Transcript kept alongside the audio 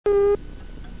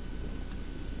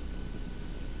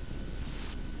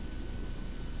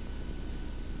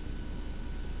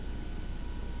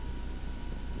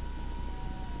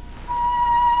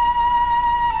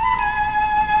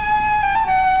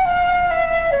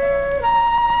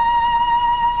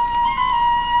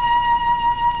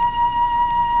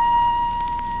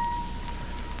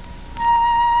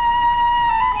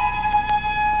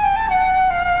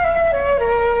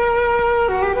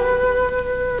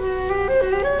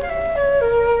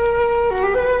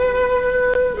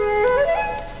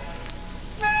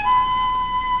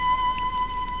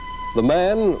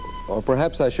man, or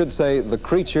perhaps I should say the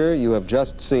creature you have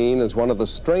just seen, is one of the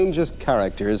strangest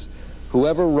characters who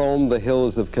ever roamed the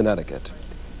hills of Connecticut.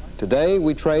 Today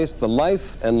we trace the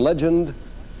life and legend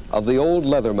of the old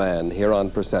Leatherman here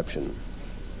on Perception.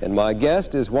 And my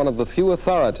guest is one of the few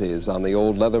authorities on the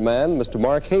old Leatherman, Mr.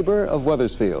 Mark Haber of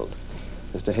Wethersfield.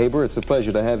 Mr. Haber, it's a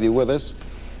pleasure to have you with us.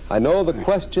 I know the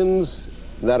questions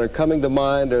that are coming to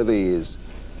mind are these.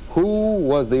 Who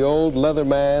was the old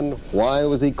Leatherman? Why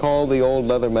was he called the old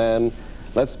Leatherman?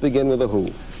 Let's begin with the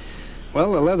who.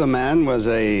 Well, the Leatherman was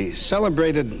a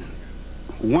celebrated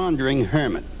wandering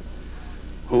hermit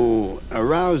who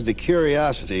aroused the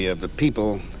curiosity of the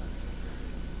people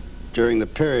during the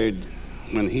period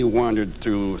when he wandered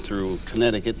through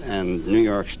Connecticut and New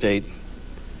York State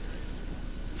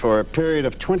for a period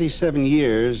of 27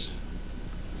 years,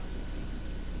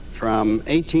 from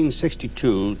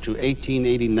 1862 to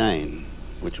 1889,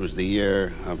 which was the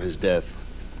year of his death.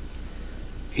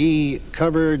 He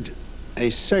covered a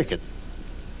circuit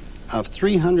of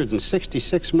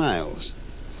 366 miles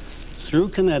through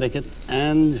Connecticut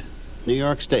and New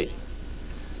York State,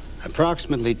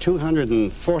 approximately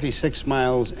 246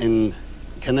 miles in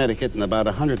Connecticut and about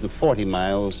 140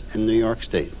 miles in New York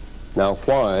State. Now,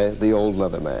 why the old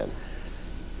Leatherman?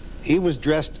 He was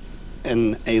dressed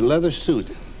in a leather suit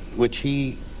which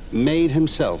he made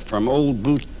himself from old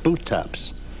boot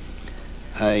tops,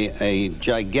 a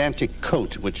gigantic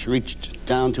coat which reached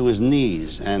down to his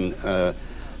knees, and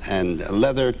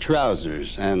leather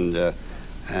trousers, and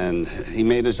he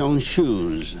made his own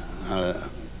shoes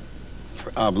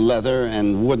of leather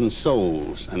and wooden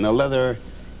soles, and a leather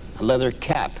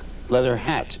cap, leather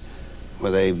hat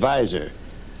with a visor.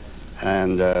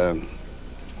 And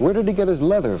where did he get his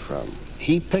leather from?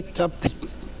 He picked up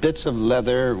bits of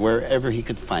leather wherever he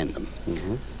could find them,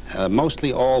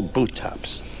 mostly all boot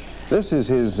tops. This is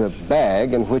his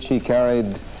bag in which he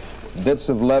carried bits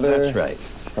of leather. That's right.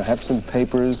 Perhaps some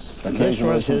papers,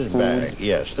 occasionally some food. This was his bag,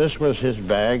 yes. This was his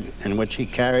bag in which he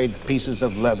carried pieces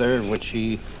of leather which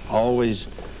he always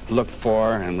looked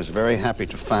for and was very happy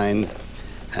to find.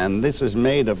 And this is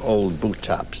made of old boot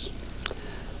tops.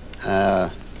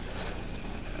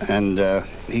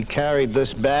 He carried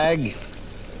this bag,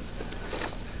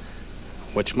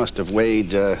 which must have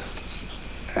weighed,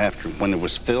 when it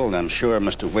was filled, I'm sure it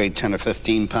must have weighed 10 or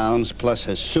 15 pounds, plus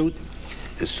his suit.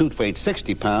 His suit weighed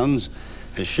 60 pounds,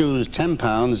 his shoes 10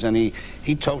 pounds, and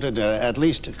he toted at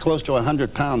least close to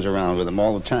 100 pounds around with him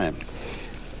all the time.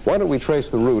 Why don't we trace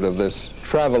the route of this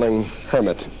traveling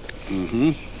hermit?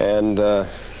 And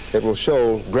it will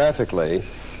show graphically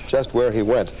just where he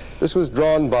went. This was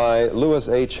drawn by Lewis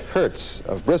H. Hertz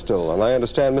of Bristol, and I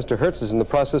understand Mr. Hertz is in the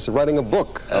process of writing a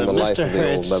book on the life of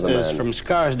the old Leatherman. Mr. Hertz is from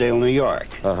Scarsdale, New York,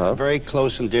 a very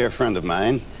close and dear friend of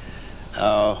mine,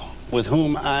 with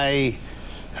whom I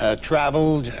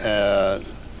traveled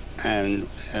and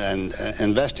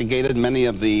investigated many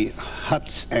of the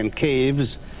huts and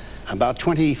caves about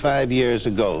 25 years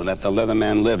ago that the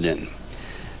Leatherman lived in.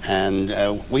 And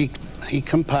he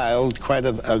compiled quite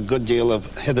a good deal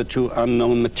of hitherto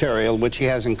unknown material, which he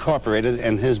has incorporated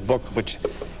in his book, which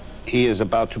he is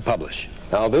about to publish.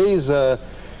 Now, these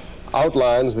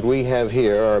outlines that we have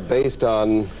here are based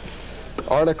on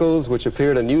articles which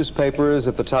appeared in newspapers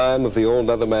at the time of the old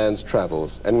Leatherman's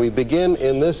travels. And we begin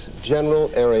in this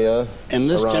general area. In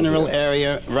this general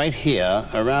area right here,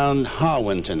 around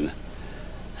Harwinton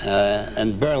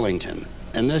and Burlington.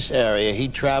 In this area, he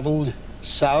traveled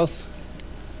south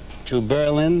to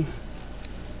Berlin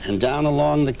and down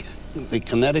along the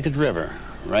Connecticut River,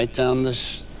 right down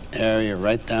this area,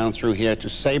 right down through here to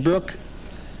Saybrook,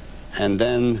 and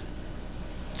then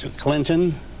to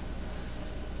Clinton,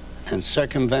 and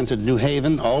circumvented New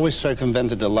Haven, always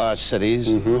circumvented the large cities,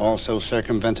 also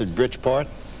circumvented Bridgeport,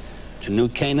 to New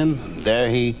Canaan. There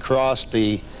he crossed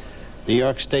the New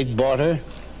York State border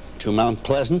to Mount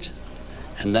Pleasant,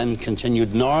 and then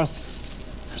continued north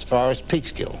as far as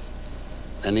Peekskill.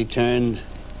 Then he turned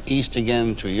east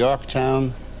again to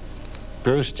Yorktown,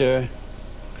 Brewster,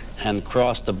 and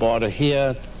crossed the border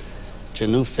here to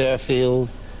New Fairfield,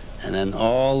 and then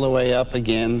all the way up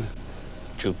again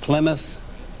to Plymouth,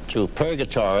 to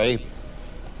Purgatory,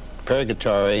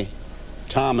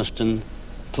 Thomaston,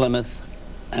 Plymouth,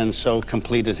 and so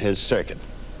completed his circuit.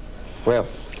 Well,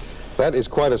 that is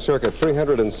quite a circuit,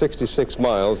 366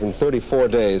 miles in 34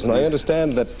 days. And I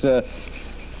understand that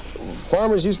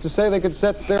farmers used to say they could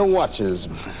set their watches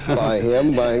by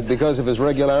him because of his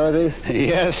regularity.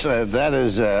 Yes, that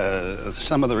is,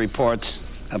 some of the reports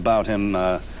about him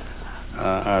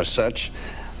are such.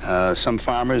 Some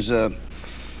farmers, it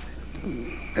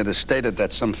is stated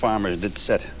that some farmers did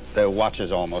set their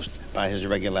watches almost by his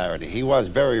regularity. He was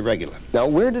very regular. Now,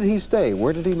 where did he stay?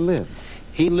 Where did he live?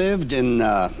 He lived in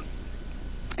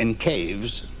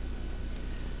caves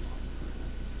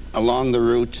along the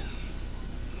route,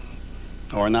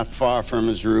 or not far from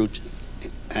his route,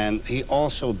 and he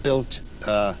also built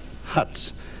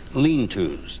huts,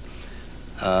 lean-tos,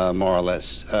 more or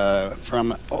less,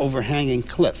 from overhanging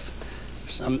cliff,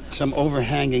 some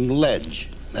overhanging ledge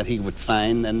that he would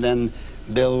find, and then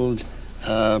build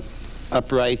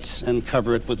uprights and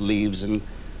cover it with leaves and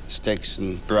sticks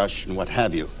and brush and what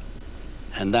have you.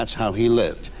 And that's how he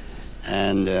lived.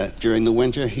 And during the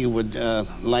winter, he would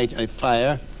light a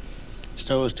fire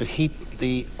so as to heat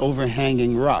the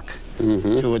overhanging rock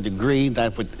to a degree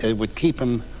that it would keep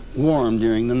him warm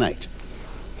during the night.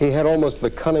 He had almost the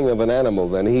cunning of an animal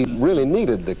then. He really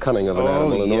needed the cunning of an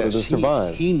animal in order to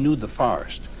survive. He knew the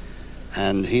forest,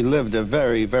 and he lived a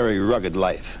very, very rugged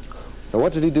life. Now,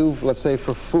 what did he do, let's say,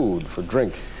 for food, for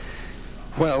drink?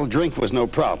 Well, drink was no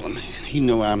problem. He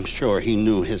knew, I'm sure, he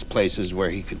knew his places where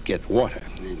he could get water.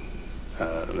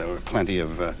 There were plenty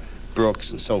of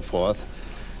brooks and so forth.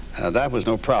 That was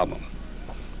no problem.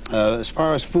 As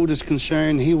far as food is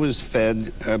concerned, he was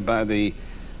fed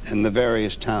in the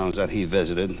various towns that he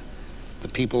visited. The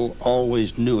people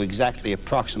always knew exactly,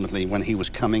 approximately, when he was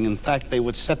coming. In fact, they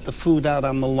would set the food out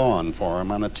on the lawn for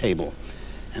him on a table.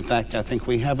 In fact, I think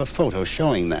we have a photo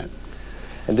showing that.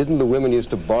 And didn't the women used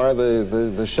to bar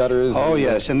the shutters? Oh,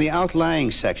 yes, in the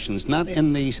outlying sections, not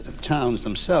in the towns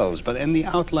themselves, but in the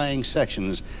outlying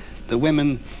sections, the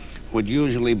women would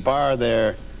usually bar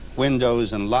their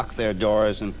windows and lock their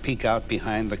doors and peek out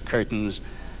behind the curtains.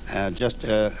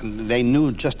 They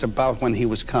knew just about when he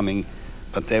was coming,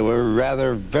 but they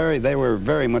were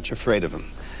very much afraid of him.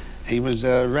 He was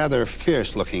a rather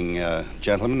fierce-looking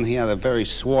gentleman. He had a very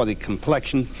swarthy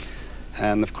complexion,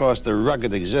 and of course the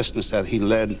rugged existence that he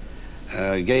led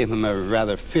gave him a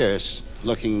rather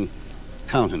fierce-looking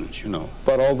countenance, you know.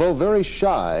 But although very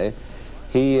shy,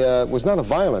 he was not a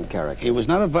violent character. He was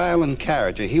not a violent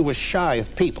character. He was shy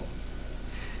of people.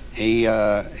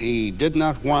 He did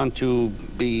not want to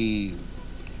be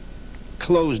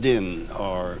closed in,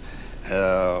 or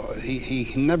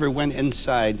he never went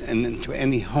inside and into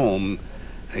any home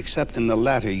except in the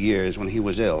latter years when he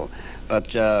was ill.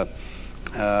 But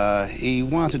he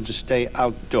wanted to stay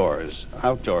outdoors.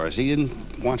 He didn't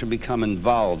want to become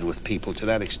involved with people to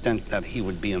that extent that he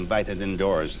would be invited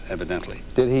indoors, evidently.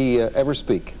 Did he ever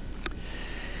speak?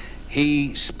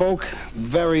 He spoke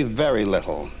very, very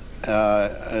little.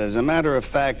 As a matter of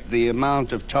fact, the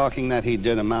amount of talking that he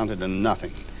did amounted to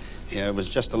nothing. It was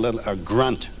just a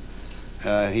grunt.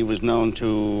 He was known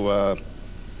to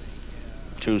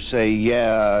say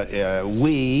yeah,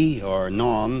 oui, or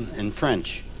non in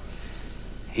French.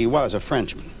 He was a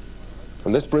Frenchman.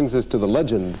 And this brings us to the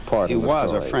legend part of the story.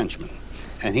 He was a Frenchman,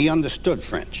 and he understood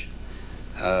French,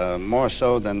 more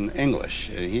so than English.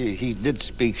 He did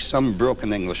speak some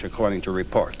broken English, according to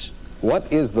reports.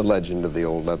 What is the legend of the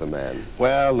old Leatherman?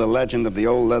 Well, the legend of the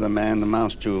old Leatherman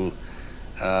amounts to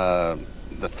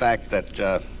the fact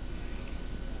that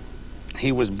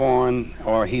he was born,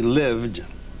 or he lived,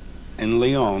 in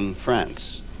Lyon,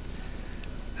 France.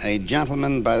 A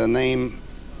gentleman by the name,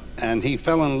 and he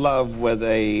fell in love with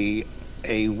a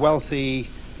wealthy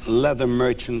leather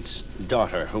merchant's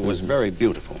daughter who was very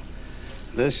beautiful.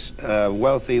 This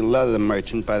wealthy leather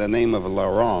merchant by the name of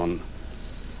Laurent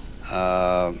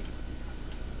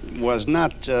was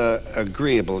not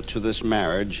agreeable to this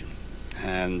marriage,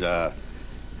 and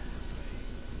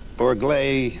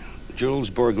Jules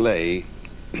Bourglais,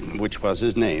 which was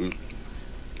his name,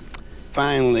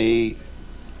 finally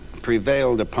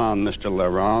prevailed upon Mr.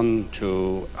 Laurent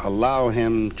to allow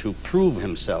him to prove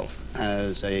himself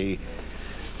as a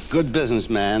good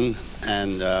businessman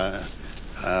and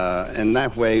in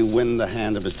that way win the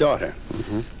hand of his daughter.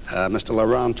 Mr.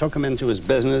 Laurent took him into his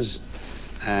business,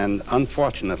 and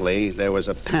unfortunately there was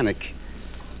a panic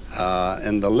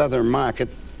in the leather market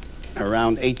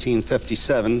around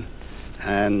 1857,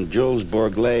 and Jules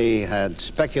Bourglais had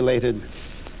speculated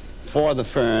for the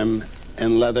firm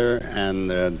in leather, and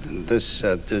this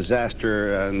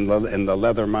disaster in the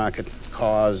leather market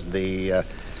caused a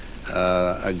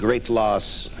great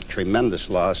loss, a tremendous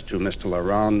loss to Mr.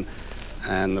 Laurent,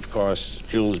 and of course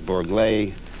Jules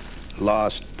Bourglais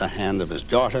lost the hand of his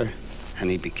daughter, and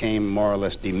he became more or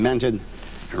less demented.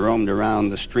 He roamed around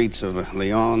the streets of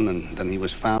Lyon, and then he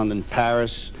was found in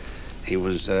Paris. He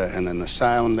was in an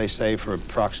asylum, they say, for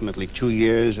approximately 2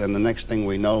 years, and the next thing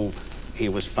we know, he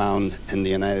was found in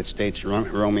the United States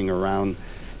roaming around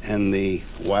in the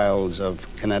wilds of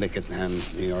Connecticut and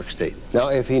New York State. Now,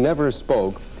 if he never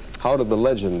spoke, how did the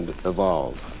legend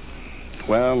evolve?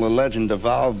 Well, the legend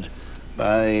evolved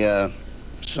by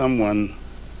someone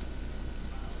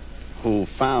who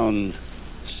found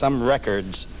some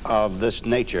records of this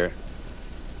nature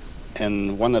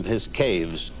in one of his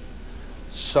caves.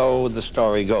 So the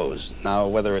story goes. Now,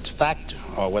 whether it's fact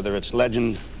or whether it's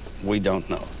legend, we don't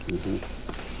know.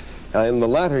 Now, in the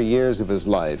latter years of his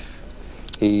life,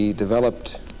 he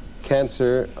developed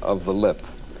cancer of the lip,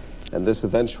 and this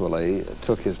eventually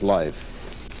took his life.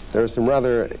 There are some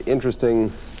rather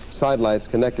interesting sidelights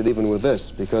connected even with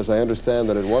this, because I understand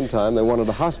that at one time they wanted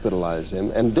to hospitalize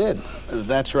him, and did.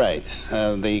 That's right.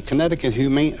 The Connecticut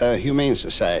Humane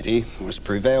Society was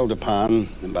prevailed upon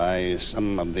by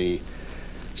some of the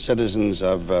citizens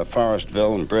of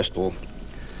Forestville and Bristol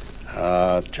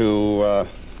to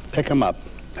pick him up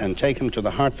and take him to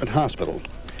the Hartford Hospital.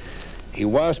 He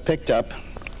was picked up,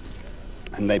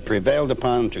 and they prevailed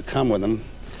upon him to come with him,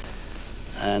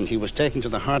 and he was taken to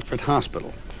the Hartford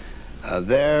Hospital.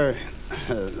 There,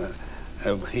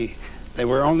 they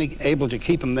were only able to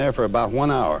keep him there for about 1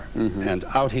 hour, and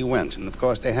out he went. And of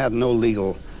course, they had no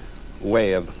legal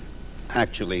way of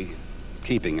actually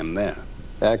keeping him there.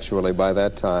 Actually, by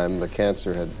that time, the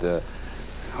cancer had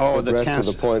progressed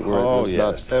to the point where it was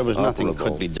not there was nothing operable.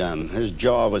 could be done. His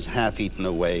jaw was half eaten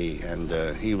away,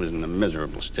 and he was in a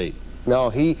miserable state. Now,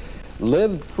 he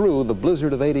lived through the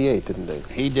blizzard of '88, didn't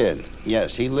he? He did,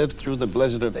 yes. He lived through the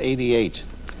blizzard of '88.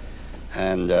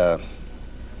 And,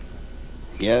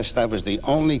 yes, that was the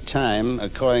only time,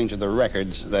 according to the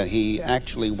records, that he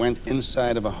actually went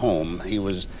inside of a home. He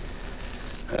was,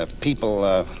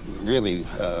 people really,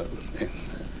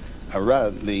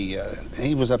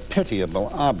 he was a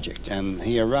pitiable object, and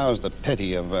he aroused the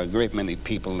pity of a great many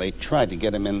people. They tried to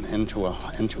get him into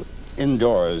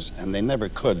indoors, and they never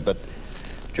could. But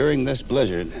during this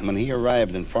blizzard, when he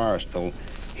arrived in Forestville,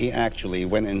 he actually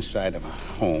went inside of a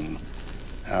home.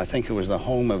 I think it was the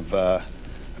home of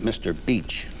Mr.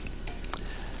 Beach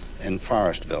in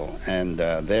Forestville, and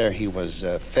there he was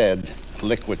fed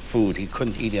liquid food. He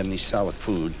couldn't eat any solid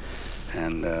food,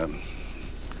 and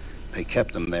they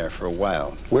kept him there for a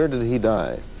while. Where did he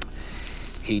die?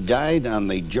 He died on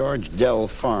the George Dell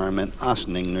farm in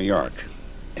Ossining, New York,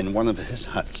 in one of his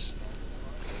huts.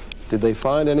 Did they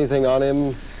find anything on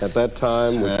him at that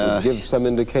time which would give some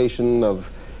indication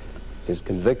of his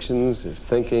convictions, his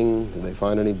thinking? Did they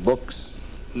find any books?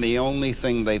 The only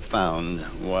thing they found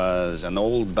was an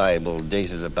old Bible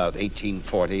dated about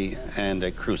 1840 and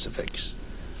a crucifix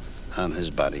on his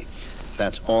body.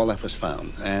 That's all that was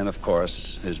found. And, of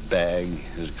course, his bag,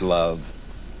 his glove,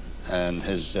 and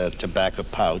his tobacco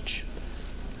pouch,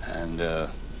 and the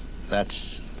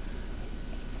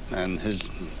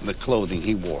clothing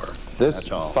he wore. This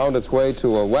found its way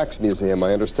to a wax museum,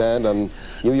 I understand, on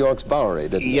New York's Bowery,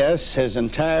 didn't it? Yes, his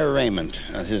entire raiment,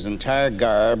 his entire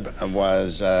garb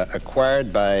was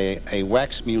acquired by a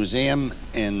wax museum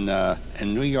in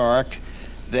New York.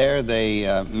 There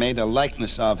they made a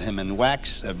likeness of him in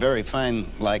wax, a very fine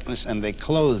likeness, and they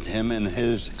clothed him in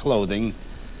his clothing.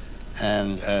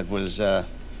 And it was,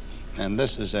 and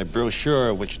this is a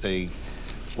brochure which they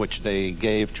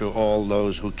gave to all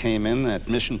those who came in.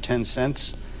 Admission 10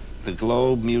 cents. The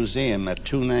Globe Museum at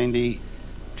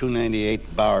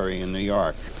 298 Bowery in New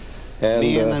York. And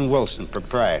Meehan and Wilson,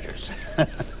 proprietors.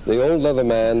 The old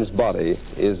Leatherman's body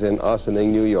is in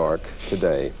Ossining, New York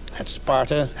today. At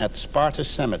Sparta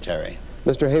Cemetery.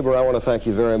 Mr. Haber, I want to thank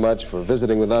you very much for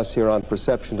visiting with us here on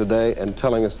Perception today and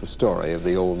telling us the story of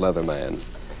the old Leatherman.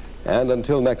 And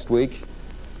until next week,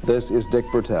 this is Dick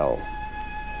Bertel.